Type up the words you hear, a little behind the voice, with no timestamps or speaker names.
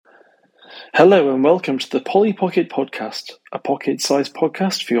Hello and welcome to the Poly Pocket Podcast, a pocket-sized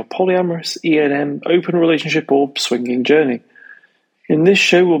podcast for your polyamorous, E&M, open relationship or swinging journey. In this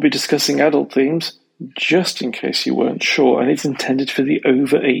show we'll be discussing adult themes, just in case you weren't sure, and it's intended for the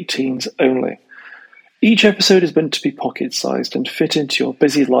over 18s only. Each episode is meant to be pocket-sized and fit into your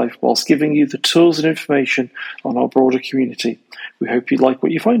busy life whilst giving you the tools and information on our broader community. We hope you like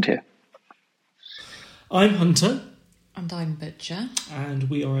what you find here. I'm Hunter. And I'm Butcher. And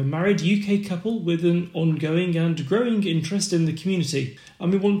we are a married UK couple with an ongoing and growing interest in the community.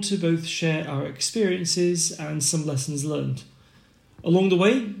 And we want to both share our experiences and some lessons learned. Along the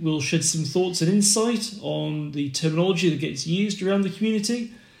way, we'll shed some thoughts and insight on the terminology that gets used around the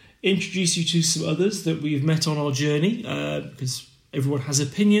community, introduce you to some others that we've met on our journey, because everyone has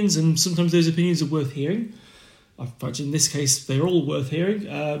opinions and sometimes those opinions are worth hearing. In fact, in this case, they're all worth hearing.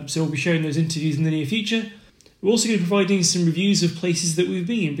 So we'll be sharing those interviews in the near future. We're also going to be providing some reviews of places that we've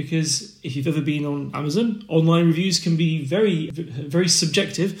been, because if you've ever been on Amazon, online reviews can be very, very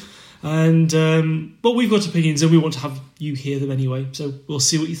subjective. And but we've got opinions and we want to have you hear them anyway. So we'll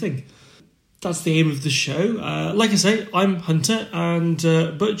see what you think. That's the aim of the show. Like I say, I'm Hunter, and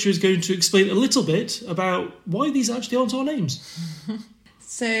Butcher is going to explain a little bit about why these actually aren't our names.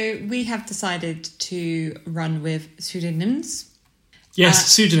 So we have decided to run with pseudonyms. Yes,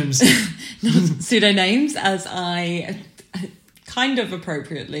 pseudonyms. Not pseudonames, as I kind of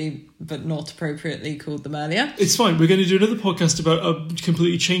appropriately, but not appropriately, called them earlier. It's fine. We're going to do another podcast about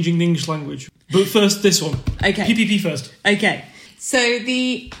completely changing the English language. But first, this one. Okay. PPP first. Okay. So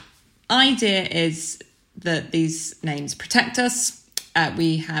the idea is that these names protect us.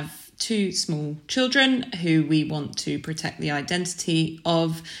 We have 2 small children who we want to protect the identity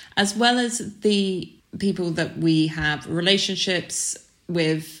of, as well as the people that we have relationships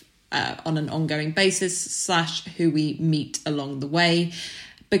with on an ongoing basis / who we meet along the way,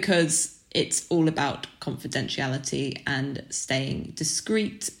 because it's all about confidentiality and staying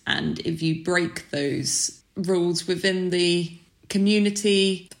discreet. And if you break those rules within the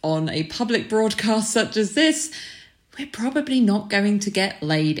community on a public broadcast such as this, we're probably not going to get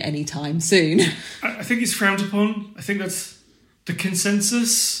laid anytime soon. I think it's frowned upon. I think that's the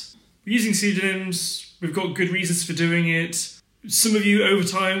consensus. We're using pseudonyms. We've got good reasons for doing it. Some of you over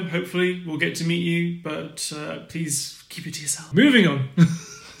time, hopefully, will get to meet you, but please keep it to yourself. Moving on.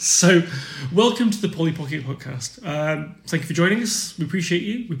 So, welcome to the Poly Pocket Podcast. Thank you for joining us. We appreciate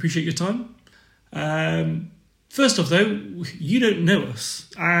you. We appreciate your time. First off, though, you don't know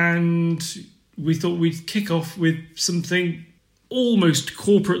us, and we thought we'd kick off with something almost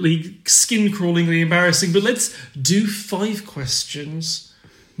corporately, skin-crawlingly embarrassing, but let's do 5 questions.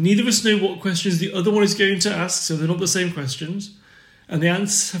 Neither of us know what questions the other one is going to ask, so they're not the same questions. And the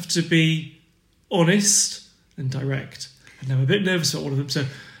answers have to be honest and direct. And I'm a bit nervous about one of them, so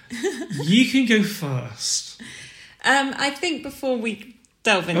you can go first. I think before we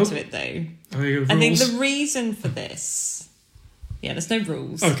delve into it, though, I think the reason for this... Yeah, there's no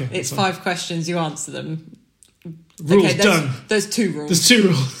rules. Okay, it's 5 questions, you answer them. Rules, okay, done. There's 2 rules. There's 2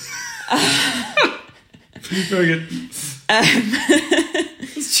 rules. Very good.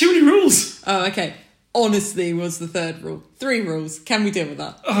 There's too many rules. Oh, okay. Honestly was the 3rd rule. 3 rules. Can we deal with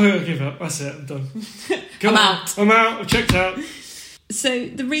that? Oh, I'll give up. That's it. I'm done. I'm out. I'm out. I've checked out. So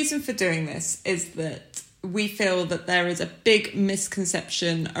the reason for doing this is that we feel that there is a big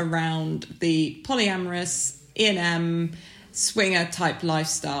misconception around the polyamorous, E&M, swinger type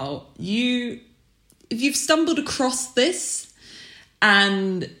lifestyle. If you've stumbled across this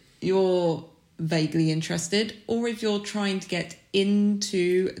and you're vaguely interested, or if you're trying to get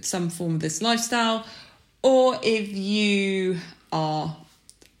into some form of this lifestyle, or if you are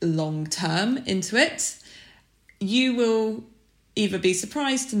long-term into it, you will either be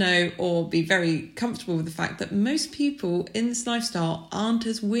surprised to know or be very comfortable with the fact that most people in this lifestyle aren't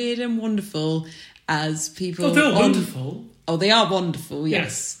as weird and wonderful as people. Oh, they're wonderful. Oh, they are wonderful,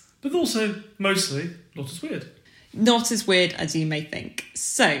 yes. But also, mostly, not as weird. Not as weird as you may think.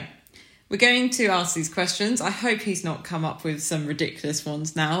 So, we're going to ask these questions. I hope he's not come up with some ridiculous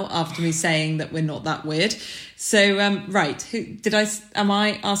ones now after me saying that we're not that weird. So, right, am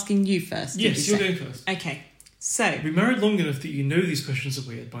I asking you first? Yes, you're going first. Okay, so... We've been married long enough that you know these questions are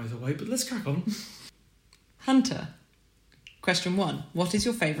weird, by the way, but let's crack on. Hunter, question 1. What is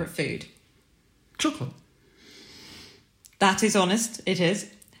your favourite food? Chocolate. That is honest, it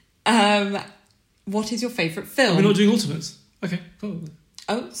is. What is your favourite film? We're not doing ultimates. Okay, cool.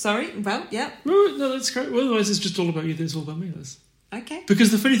 Oh, sorry. Well, yeah. No, that's correct. Well, otherwise, it's just all about you. It's all about me. Okay.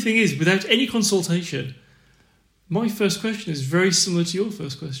 Because the funny thing is, without any consultation, my first question is very similar to your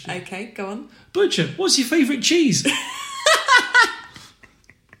first question. Okay, go on. Butcher, what's your favourite cheese?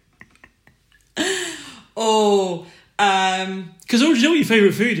 Oh, Because I already know what your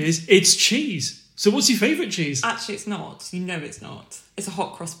favourite food is. It's cheese. So what's your favourite cheese? actually, it's not. You know it's not. It's a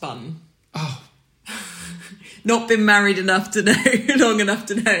hot cross bun. Oh, Not been married enough to know, long enough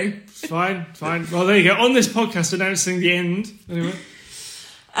to know. fine. Well, there you go. On this podcast, announcing the end. Anyway.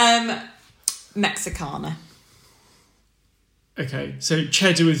 Mexicana. Okay, so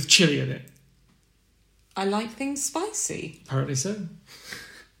cheddar with chili in it. I like things spicy. Apparently so.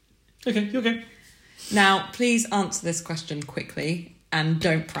 Okay, you okay? Now, please answer this question quickly and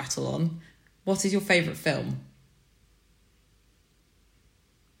don't prattle on. What is your favourite film?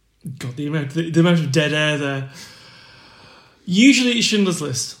 God, the amount of dead air there. Usually it's Schindler's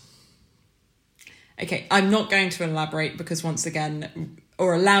List. Okay, I'm not going to elaborate because once again,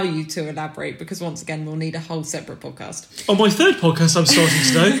 or allow you to elaborate because once again, we'll need a whole separate podcast. On my third podcast I'm starting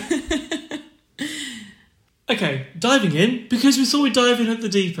today. Okay, diving in, because we thought we'd dive in at the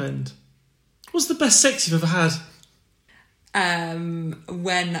deep end. What's the best sex you've ever had?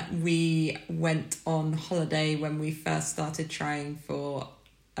 When we went on holiday, when we first started trying for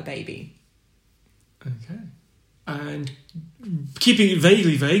a baby. Okay. And keeping it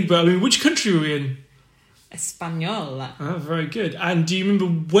vaguely vague, but I mean, which country were we in? Espanol. Ah, very good. And do you remember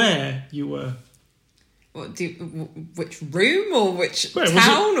where you were? Which room or which Where,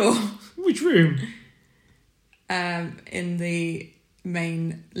 town or which room? in the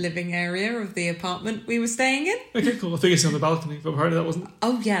main living area of the apartment we were staying in. Okay, cool. I think it's on the balcony, but apparently that wasn't.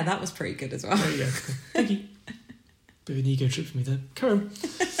 Oh yeah, that was pretty good as well. There you go. Cool. Thank you. Bit of an ego trip for me there. Carry on.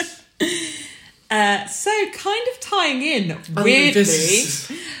 So kind of tying in weirdly,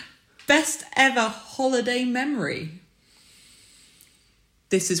 best ever holiday memory.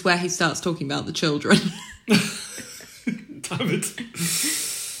 This is where he starts talking about the children. Damn it.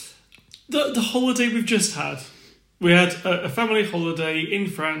 The holiday we've just had. We had a family holiday in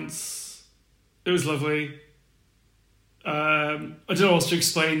France. It was lovely. I don't know what else to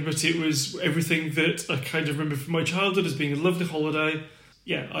explain, but it was everything that I kind of remember from my childhood as being a lovely holiday.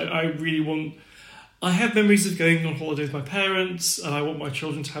 Yeah, I really want... I have memories of going on holiday with my parents, and I want my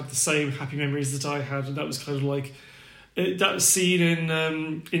children to have the same happy memories that I had, and that was kind of like... that scene in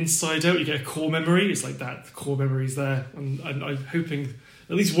Inside Out, you get a core memory. It's like that, the core memory's there, and I'm hoping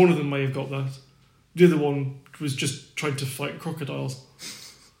at least one of them may have got that. The other one was just trying to fight crocodiles.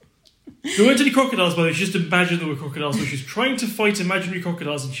 There weren't any crocodiles, by the way. She just imagined there were crocodiles, so she was trying to fight imaginary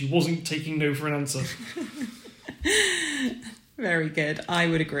crocodiles, and she wasn't taking no for an answer. Very good. I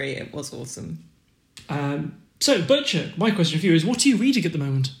would agree. It was awesome. So, Butcher, my question for you is, what are you reading at the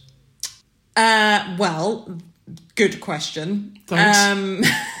moment? Well, good question. Thanks.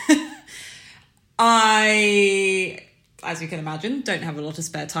 I, as you can imagine, don't have a lot of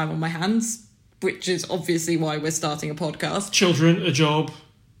spare time on my hands, which is obviously why we're starting a podcast. Children, a job,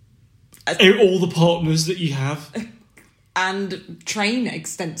 all the partners that you have. And train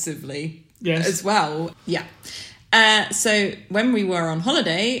extensively Yes. as well. Yeah. So when we were on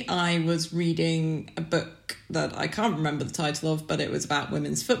holiday, I was reading a book that I can't remember the title of, but it was about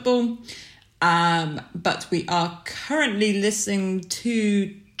women's football. But we are currently listening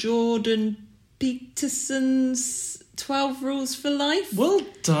to Jordan Peterson's 12 Rules for Life. Well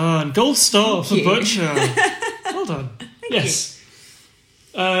done. Gold star for you. Butcher. Well done. Yes.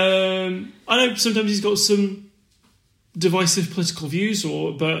 I know sometimes he's got some divisive political views,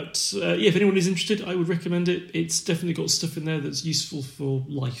 but if anyone is interested, I would recommend it. It's definitely got stuff in there that's useful for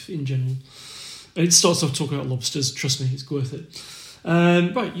life in general. And it starts off talking about lobsters. Trust me, it's worth it.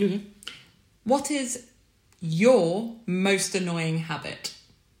 Right, you go. What is your most annoying habit?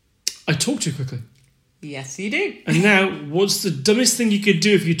 I talk too quickly. Yes, you do. And now, what's the dumbest thing you could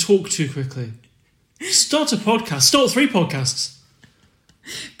do if you talk too quickly? Start a podcast. Start 3 podcasts.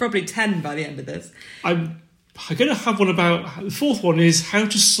 Probably 10 by the end of this. I'm going to have one about... The 4th one is how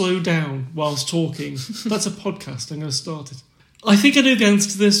to slow down whilst talking. That's a podcast. I'm going to start it. I think I know the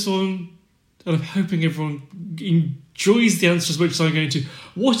answer to this one, and I'm hoping everyone enjoys the answer as much as I'm going to.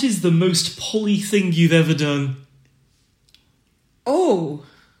 What is the most Polly thing you've ever done? Oh.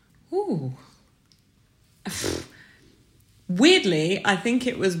 Ooh. Weirdly, I think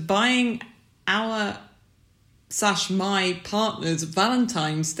it was buying my partner's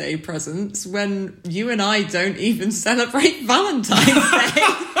Valentine's Day presents when you and I don't even celebrate Valentine's Day.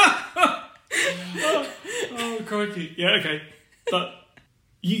 Oh, crikey. Yeah, okay. But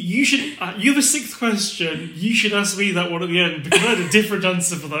you should... you have a 6th question. You should ask me that one at the end, because I had a different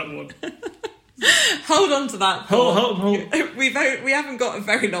answer for that one. Hold on to that. Hold. We haven't got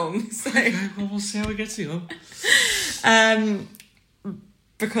very long, so... Okay, well, we'll see how it gets on.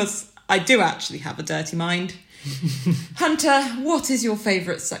 Because I do actually have a dirty mind. Hunter, what is your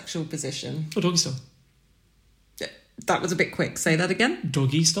favourite sexual position? Oh, doggy style. That was a bit quick. Say that again.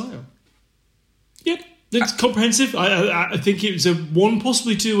 Doggy style. Yep, it's comprehensive. I think it was a one,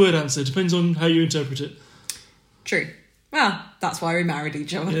 possibly two-word answer. Depends on how you interpret it. True. Well, that's why we married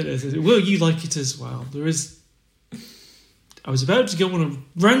each other. It is. Well, you like it as well. There is... I was about to go on a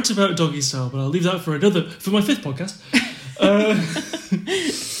rant about doggy style, but I'll leave that for my fifth podcast.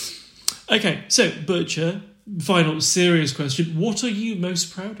 Okay, so, Butcher, final serious question. What are you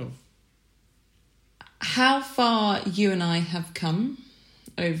most proud of? How far you and I have come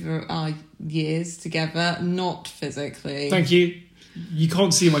over our years together, not physically. Thank you. You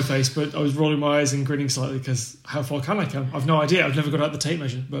can't see my face, but I was rolling my eyes and grinning slightly because how far can I come? I've no idea. I've never got out the tape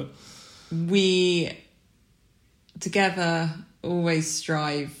measure, but... We... together always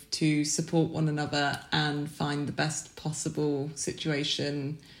strive to support one another and find the best possible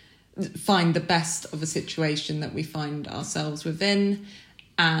situation, find the best of a situation that we find ourselves within,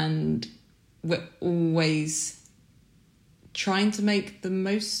 and we're always trying to make the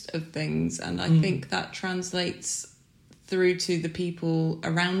most of things, and I think that translates through to the people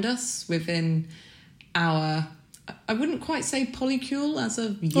around us within our... I wouldn't quite say polycule as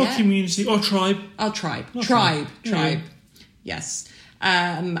of yet. Our community, our tribe. Our tribe. Our tribe. Yeah. Yes.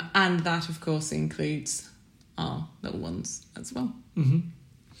 And that, of course, includes our little ones as well. Mm-hmm.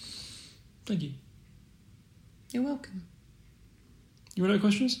 Thank you. You're welcome. You want any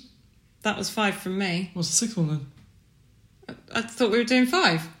questions? That was 5 from me. What's the sixth one then? I thought we were doing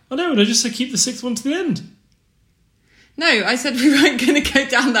 5. I know, and I just said keep the sixth one to the end. No, I said we weren't going to go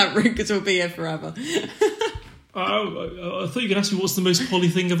down that route because we'll be here forever. I thought you were going to ask me what's the most poly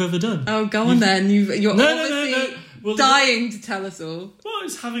thing I've ever done. Oh, go on then. You're obviously No. Well, dying to tell us all. Well,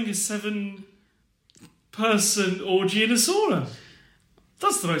 it's having a 7-person orgy in a sauna.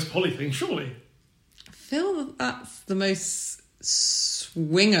 That's the most poly thing, surely. I feel that that's the most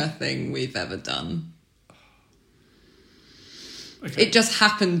swinger thing we've ever done. Okay. It just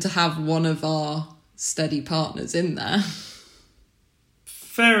happened to have one of our steady partners in there.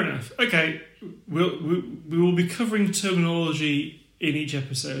 Fair enough. Okay, we will be covering terminology in each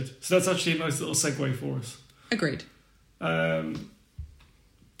episode, so that's actually a nice little segue for us. Agreed.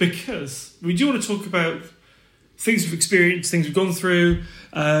 Because we do want to talk about things we've experienced, things we've gone through,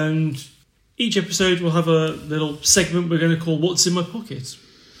 and each episode will have a little segment we're going to call What's in My Pocket?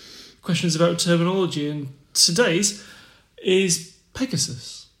 Questions about terminology, and today's is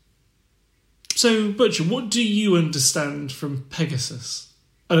Pegasus. So, Butcher, what do you understand from Pegasus?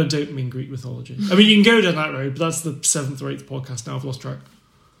 And I don't mean Greek mythology. I mean, you can go down that road, but that's the 7th or 8th podcast now. I've lost track.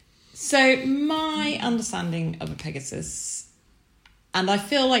 So, my understanding of a Pegasus, and I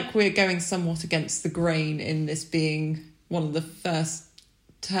feel like we're going somewhat against the grain in this being one of the first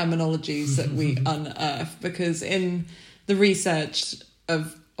terminologies that we unearth, because in the research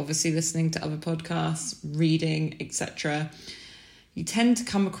of obviously listening to other podcasts, reading, etc., you tend to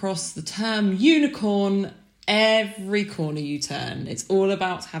come across the term unicorn every corner you turn. It's all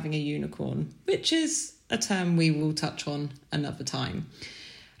about having a unicorn, which is a term we will touch on another time.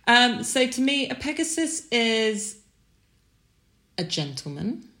 So to me, a Pegasus is a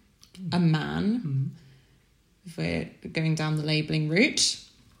gentleman, a man, if we're going down the labelling route,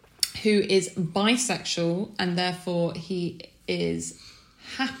 who is bisexual, and therefore he is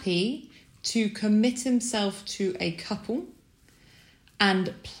happy to commit himself to a couple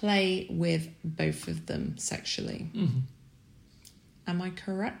and play with both of them sexually. Mm-hmm. Am I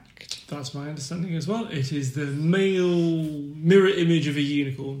correct? That's my understanding as well. It is the male mirror image of a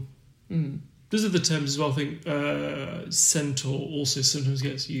unicorn. Those are the terms as well. I think centaur also sometimes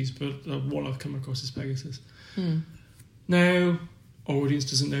gets used, but what I've come across is Pegasus. Now, our audience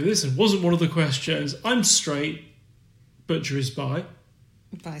doesn't know this, and wasn't one of the questions. I'm straight, Butcher is bi.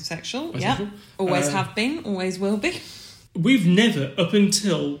 Bisexual, yeah. Always have been, always will be. We've never, up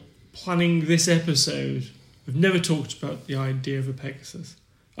until planning this episode, we've never talked about the idea of a Pegasus.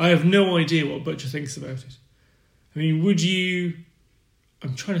 I have no idea what Butcher thinks about it. I mean, would you...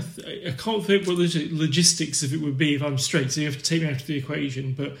 I'm trying to... I can't think what the logistics of it would be if I'm straight, so you have to take me out of the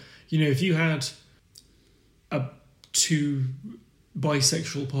equation. But, you know, if you had two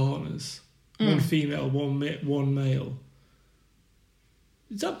bisexual partners, one female, one male,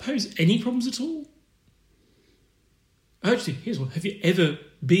 does that pose any problems at all? Actually, here's one. Have you ever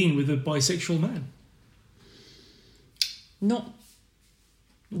been with a bisexual man? Not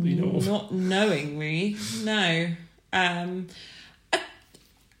knowingly, no.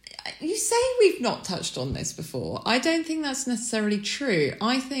 You say we've not touched on this before. I don't think that's necessarily true.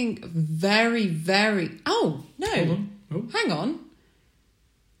 I think very, very... Oh, no. Hold on. Oh. Hang on.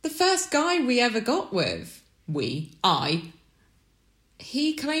 The first guy we ever got with,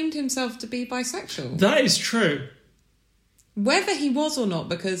 he claimed himself to be bisexual. That is true. Whether he was or not,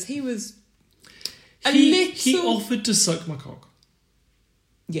 because he was He offered to suck my cock.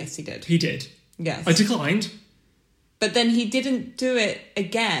 Yes, he did. He did. Yes. I declined. But then he didn't do it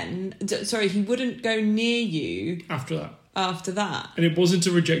again. Sorry, he wouldn't go near you After that. And it wasn't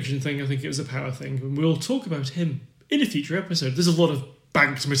a rejection thing, I think it was a power thing. And we'll talk about him in a future episode. There's a lot of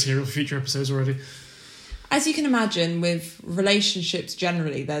banked material for future episodes already. As you can imagine, with relationships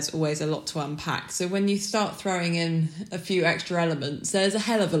generally, there's always a lot to unpack. So when you start throwing in a few extra elements, there's a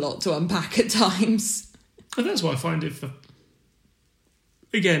hell of a lot to unpack at times. And that's why I find it...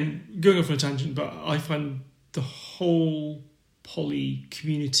 Again, going off on a tangent, but I find the whole poly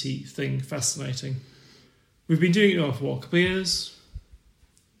community thing fascinating. We've been doing it for what, a couple of years?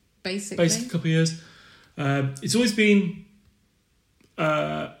 Basically, a couple of years. It's always been...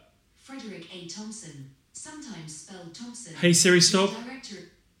 Frederick A. Thompson, sometimes spelled Thompson. Hey Siri, stop.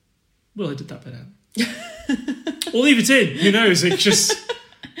 Director. Well, I did that bit out. Or leave it in. Who knows? It's just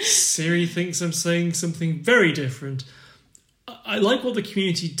Siri thinks I'm saying something very different. I like what the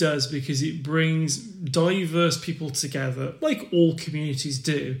community does because it brings diverse people together, like all communities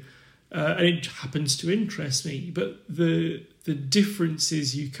do, and it happens to interest me. But the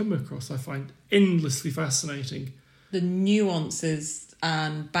differences you come across, I find endlessly fascinating. The nuances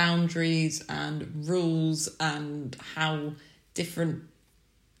and boundaries and rules and how different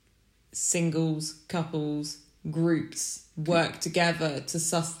singles, couples, groups work together to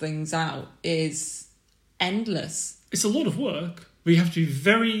suss things out is endless. It's a lot of work. We have to be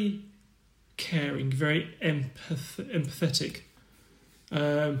very caring, very empathetic.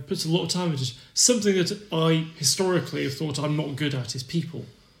 Puts a lot of time into it. Something that I historically have thought I'm not good at is people.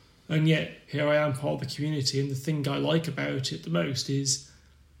 And yet, here I am, part of the community, and the thing I like about it the most is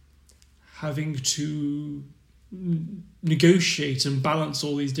having to negotiate and balance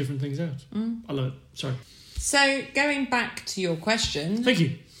all these different things out. I love it. Sorry. So, going back to your question... Thank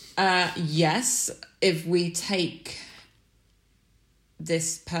you. Yes, if we take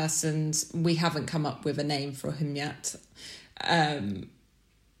this person's... We haven't come up with a name for him yet.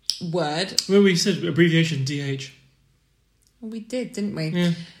 Word. Well, we said abbreviation DH. We did, didn't we?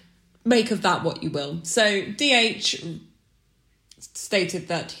 Yeah. Make of that what you will. So, DH stated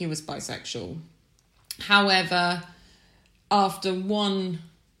that he was bisexual. However, after one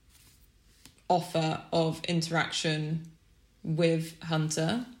offer of interaction with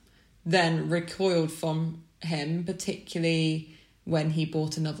Hunter, then recoiled from him, particularly when he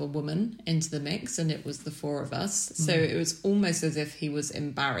brought another woman into the mix, and it was the four of us. So it was almost as if he was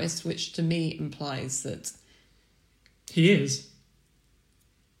embarrassed, which to me implies that... He is.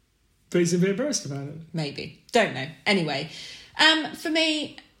 But he's a bit embarrassed about it. Maybe. Don't know. Anyway, for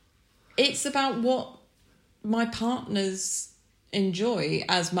me, it's about what my partners enjoy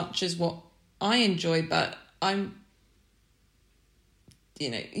as much as what I enjoy, but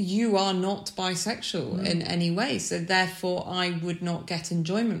you are not bisexual in any way, so therefore I would not get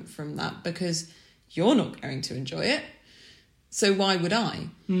enjoyment from that because you're not going to enjoy it. So why would I?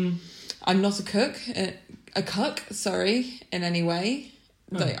 I'm not a cuck, in any way.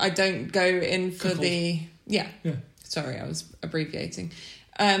 No. Like, I don't go in for Cuckold. Yeah. Sorry, I was abbreviating.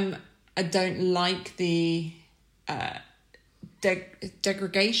 I don't like the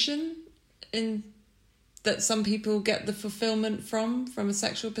degradation in that some people get the fulfillment from a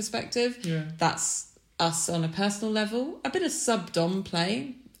sexual perspective. Yeah. That's us on a personal level. A bit of sub-dom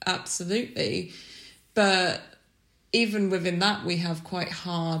play, absolutely. But even within that, we have quite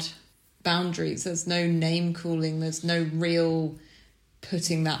hard boundaries. There's no name calling. There's no real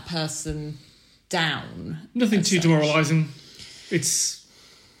putting that person down. Nothing too demoralising. It's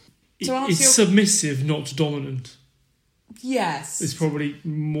submissive, not dominant. Yes. It's probably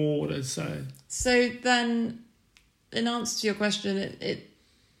more what I'd say. So then, in answer to your question,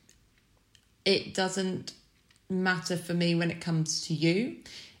 it doesn't matter for me when it comes to you.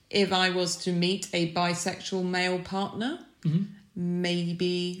 If I was to meet a bisexual male partner,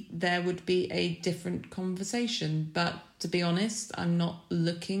 maybe there would be a different conversation. But to be honest, I'm not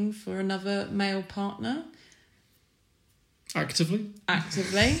looking for another male partner. Actively?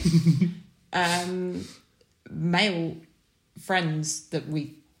 Male friends that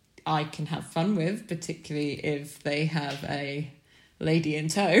I can have fun with, particularly if they have a lady in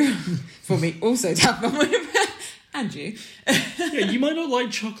tow, for me also to have fun with. And you. Yeah, you might not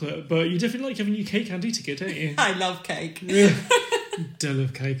like chocolate, but you definitely like having your cake and eating it, don't you? I love cake. Yeah. Do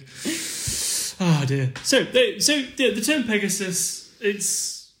love cake. Oh dear. So the term Pegasus, it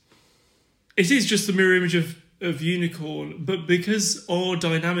is just the mirror image of unicorn, but because our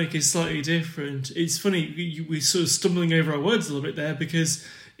dynamic is slightly different, it's funny, we're sort of stumbling over our words a little bit there, because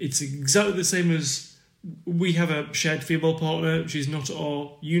it's exactly the same as we have a shared female partner. She's not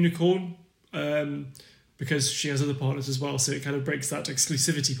our unicorn because she has other partners as well, so it kind of breaks that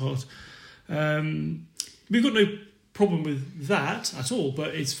exclusivity part. We've got no problem with that at all,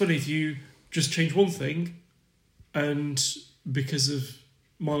 but it's funny if you just change one thing and because of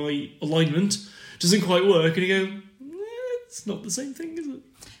my alignment doesn't quite work and you go, it's not the same thing, is it?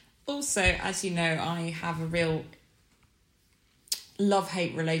 Also, as you know, I have a real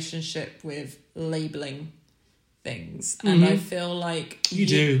love-hate relationship with labelling things, and I feel like you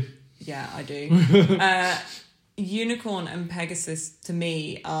do. Yeah, I do. Unicorn and Pegasus to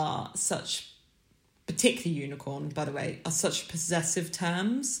me are such, particularly unicorn, by the way, are such possessive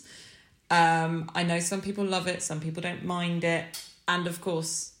terms. I know some people love it, some people don't mind it, and of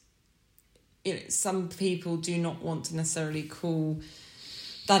course, some people do not want to necessarily call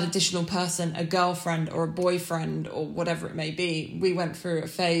that additional person a girlfriend or a boyfriend or whatever it may be. We went through a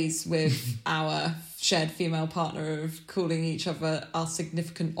phase with our shared female partner of calling each other our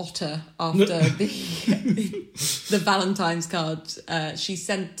significant otter after the Valentine's card she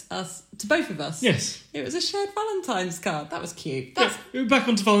sent us to both of us. Yes. It was a shared Valentine's card. That was cute. Yeah, back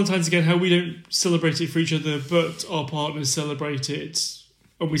onto Valentine's again, how we don't celebrate it for each other, but our partners celebrate it,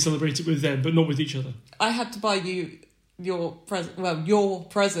 and we celebrate it with them, but not with each other. I had to buy you your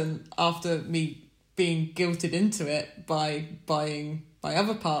present after me being guilted into it by buying my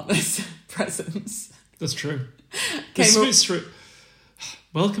other partner's presents. That's true. It's true.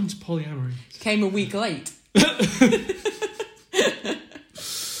 Welcome to polyamory. Came a week late.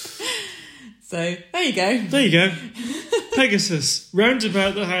 So, there you go. There you go. Pegasus, round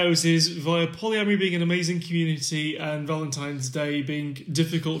about the houses via polyamory being an amazing community and Valentine's Day being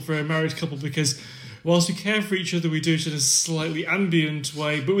difficult for a married couple because whilst we care for each other, we do it in a slightly ambient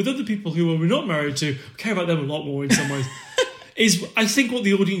way, but with other people who we're not married to, we care about them a lot more in some ways, is, I think, what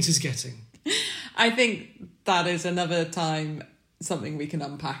the audience is getting. I think that is another time something we can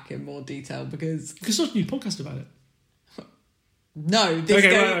unpack in more detail because... Because there's a new podcast about it. No,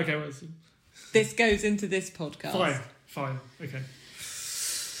 this goes into this podcast. Fine, okay.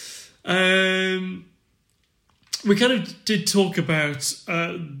 We kind of did talk about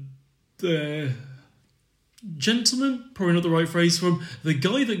the gentleman, probably not the right phrase for him, the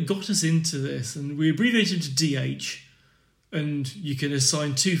guy that got us into this, and we abbreviated him to DH, and you can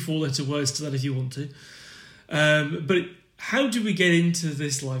assign 2 4-letter words to that if you want to. But how do we get into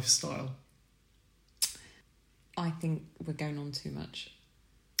this lifestyle? I think we're going on too much.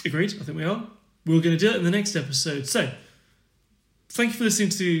 Agreed, I think we are. We're going to do it in the next episode. So, thank you for listening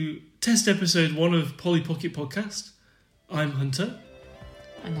to test episode 1 of Polly Pocket Podcast. I'm Hunter.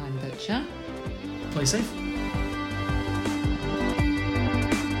 And I'm Butcher. Play safe.